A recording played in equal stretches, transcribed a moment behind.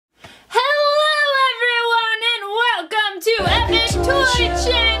Toy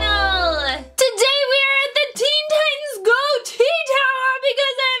Channel! Today we are at the Teen Titans Go T-Tower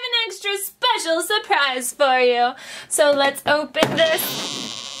because I have an extra special surprise for you. So let's open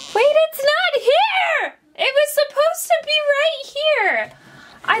this. Wait, it's not here! It was supposed to be right here.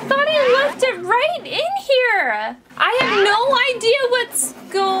 I thought I left it right in here. I have no idea what's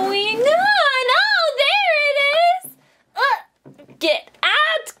going on. Oh, there it is. Get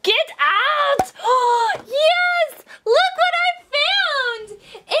out! Get out! Oh, yes! Look what I found!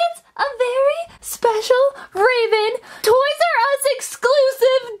 It's a very special Raven Toys R Us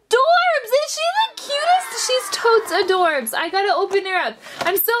exclusive Dorbs! Is she the cutest? She's totes adorbs. I gotta open her up.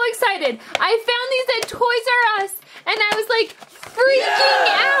 I'm so excited. I found these at Toys R Us and I was like freaking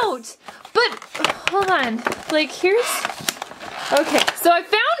out. But hold on. Like here's okay, so I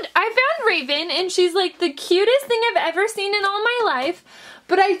found Raven, and she's like the cutest thing I've ever seen in all my life,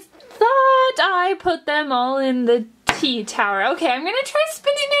 but I thought I put them all in the T-Tower. Okay, I'm gonna try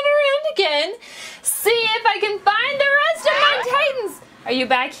spinning it around again, see if I can find the rest of my Titans. Are you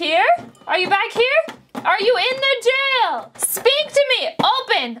back here? Are you back here? Are you in the jail? Speak to me!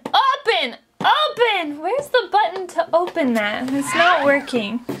 Open! Open! Open! Where's the button to open that? It's not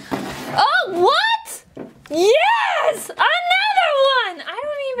working. Oh, what? Yes! Another one! I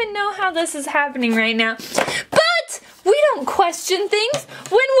don't even know how this is happening right now. But we don't question things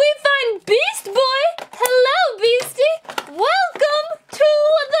when we find Beast Boy. Hello, Beastie. Welcome to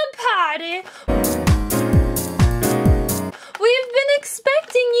the party. We've been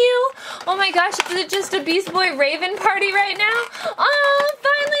expecting you. Oh my gosh, is it just a Beast Boy Raven party right now? Oh,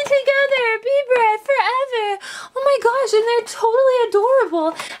 finally together. Be bright forever. Oh my gosh, and they're totally adorable.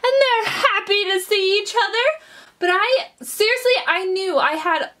 And they're happy to see each other. But seriously, I knew I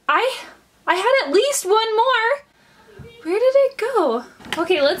had at least one more. Where did it go?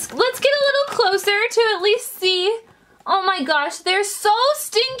 Okay, let's get a little closer to at least see. Oh my gosh, they're so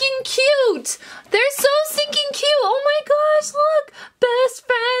stinking cute. They're so stinking cute. Oh my gosh, look. Best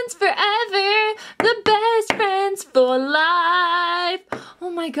friends forever. The best friends for life. Oh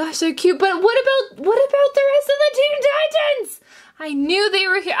my gosh, they're cute. But what about the rest of the Teen Titans? I knew they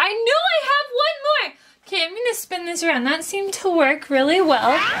were here. I knew I have one more. Okay, I'm gonna spin this around. That seemed to work really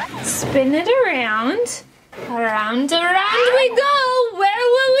well. Spin it around. Around, around we go. Where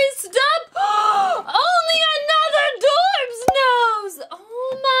will we stop? Only another Dorb's nose.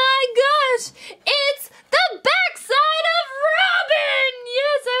 Oh my gosh. It's the backside of Robin.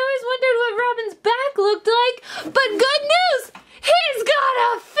 Yes, I always wondered what Robin's back looked like. But good news. He's got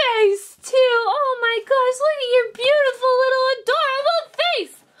a face too. Oh my gosh. Look at your beautiful little adorable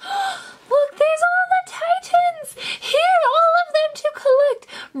face. Look, there's all the Titans. Here, all of them to collect.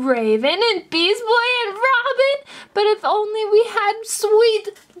 Raven and Beast Boy and Robin. But if only we had sweet,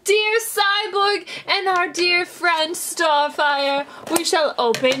 dear Cyborg and our dear friend Starfire. We shall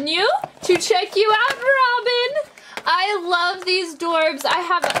open you to check you out, Robin. I love these Dorbs. I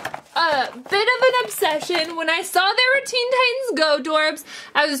have a bit of an obsession. When I saw there were Teen Titans Go Dorbs,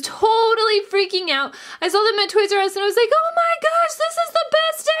 I was totally freaking out. I saw them at Toys R Us and I was like, oh my gosh, this is the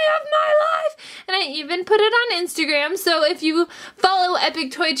best day of my life. And I even put it on Instagram. So if you follow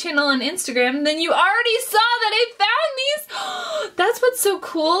Epic Toy Channel on Instagram, then you already saw that I found these. That's what's so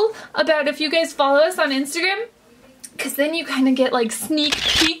cool about if you guys follow us on Instagram. Because then you kind of get like sneak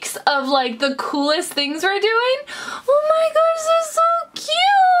peeks of like the coolest things we're doing. Oh my gosh, they're so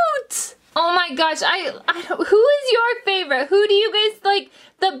cute. Oh my gosh, who is your favorite? Who do you guys like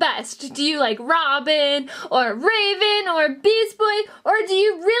the best? Do you like Robin or Raven or Beast Boy? Or do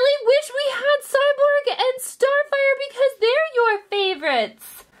you really wish we had Cyborg and Starfire because they're your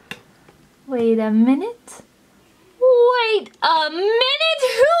favorites? Wait a minute. Wait a minute!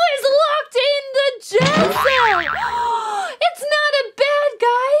 Who is locked in the jail cell? It's not a bad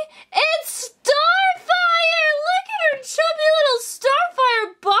guy. It's Starfire! Look at her chubby little Starfire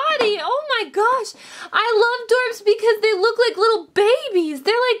body. Oh my gosh. I love Dorbs because they look like little babies.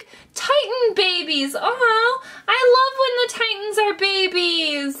 They're like Titan babies. Oh, I love when the Titans are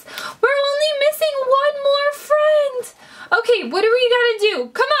babies. We're only missing one more friend. Okay, what do we gotta do?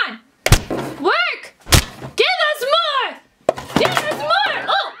 Come on. Work! Give us more! Give us more!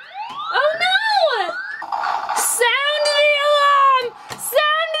 Oh! Oh no! Sound the alarm!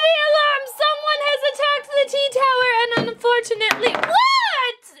 Sound the alarm! Someone has attacked the T-Tower and unfortunately...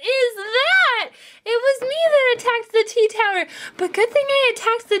 What is that? It was me that attacked the T-Tower. But good thing I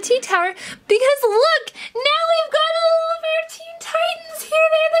attacked the T-Tower because look! Now we've got all of our Teen Titans here.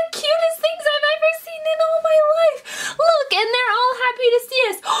 They're the cutest things I've ever seen in all my life. Look, and they're all happy to see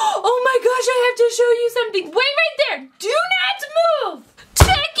us. Oh my gosh, I have to show you something. Wait right there. Do not move.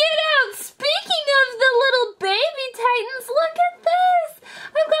 Check it out. Speaking of the little baby Titans, look at this.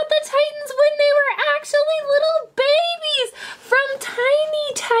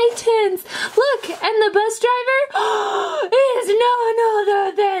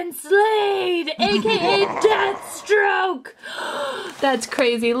 aka Deathstroke. That's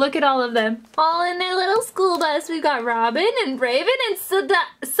crazy. Look at all of them. All in their little school bus. We've got Robin and Raven and Cyborg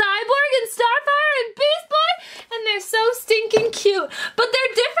and Starfire and Beast Boy. And they're so stinking cute. But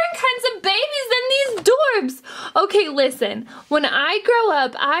they're different kinds of babies than these Dorbs. Okay, listen. When I grow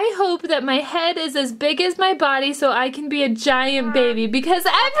up, I hope that my head is as big as my body so I can be a giant baby. Because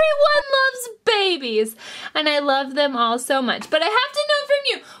everyone loves babies. And I love them all so much. But I have to know from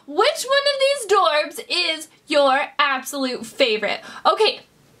you, which one of these Dorbs is your absolute favorite? Okay,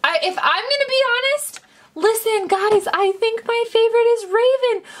 if I'm gonna be honest, listen guys, I think my favorite is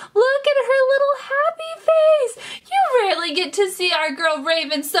Raven. Look at her little happy face. You rarely get to see our girl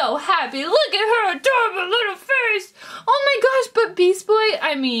Raven so happy. Look at her adorable little face. Oh my gosh, but Beast Boy,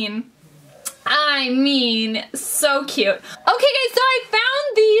 I mean, so cute. Okay guys, so I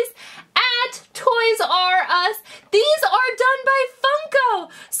found these at Toys R Us. These are done by Funko.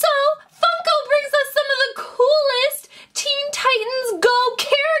 So Funko brings us some of the coolest Teen Titans Go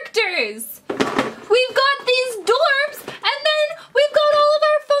characters. We've got these Dorbs, and then we've got all of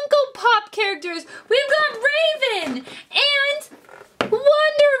our Funko Pop characters. We've got Raven, and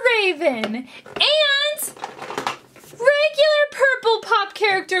Wonder Raven, and regular purple pop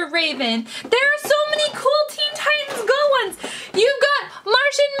character Raven. There are so many cool Teen Titans Go ones. You've got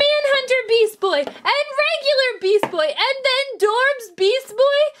Martian Manhunter Beast Boy, and regular Beast Boy, and then Dorbz Beast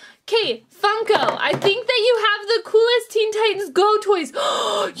Boy. Okay, Funko, I think that you have the coolest Teen Titans Go toys.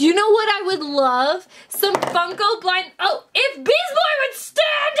 You know what I would love? Some Funko blind... Oh, if Beast Boy would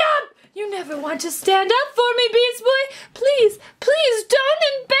stand up! You never want to stand up for me, Beast Boy. Please, please don't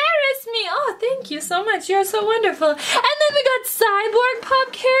embarrass me. Oh, thank you so much. You're so wonderful. And then we got Cyborg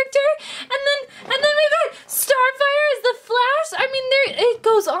Pop character. And then we got Starfire as the Flash. I mean, it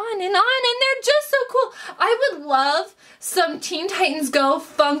goes on, and they're just so cool. I would love some Teen Titans Go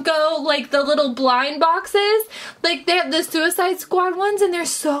Funko, like the little blind boxes. Like they have the Suicide Squad ones, and they're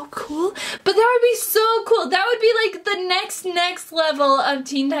so cool. But that would be so cool. That would be like the next level of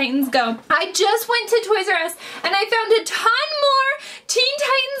Teen Titans Go. I just went to Toys R Us, and I found a ton more Teen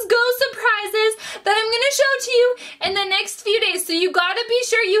Titans Go surprises that I'm gonna show to you in the next few days. So you gotta be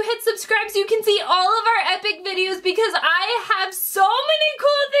sure you hit subscribe so you can see all of our epic videos, because I have so many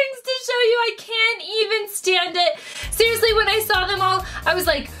cool things to show you. I can't even stand it. Seriously, when I saw them all, I was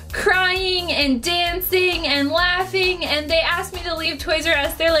like crying and dancing and laughing, and they asked me to leave Toys R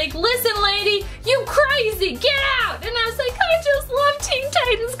Us. They're like, listen lady, you crazy, get out! And I was like, I just love Teen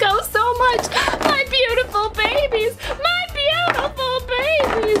Titans Go so much. My beautiful babies, my beautiful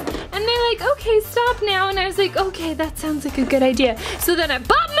babies. And they're like, okay, stop now. And I was like, okay, that sounds like a good idea. So then I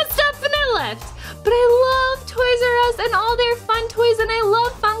bought my stuff and I left. But I love Toys R Us and all their fun toys, and I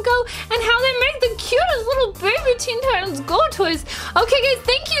love Funko and how they make the cutest little baby Teen Titans Go toys. Okay guys,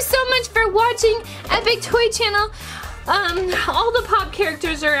 thank you so much for watching Epic Toy Channel. All the pop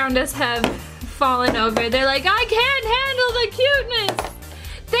characters around us have fallen over. They're like, I can't handle the cuteness.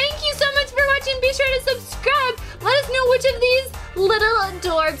 Thank you so much for watching. Be sure to subscribe. Let us know which of these little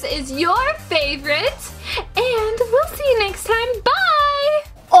Dorbs is your favorite. And we'll see you next time. Bye!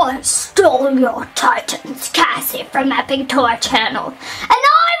 I stole your Titans, Cassie, from Epic Toy Channel, and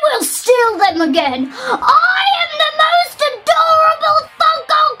I will steal them again. I am the most adorable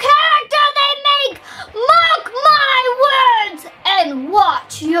Funko character they make. Mark my words and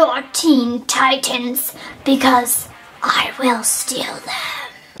watch your Teen Titans, because I will steal them.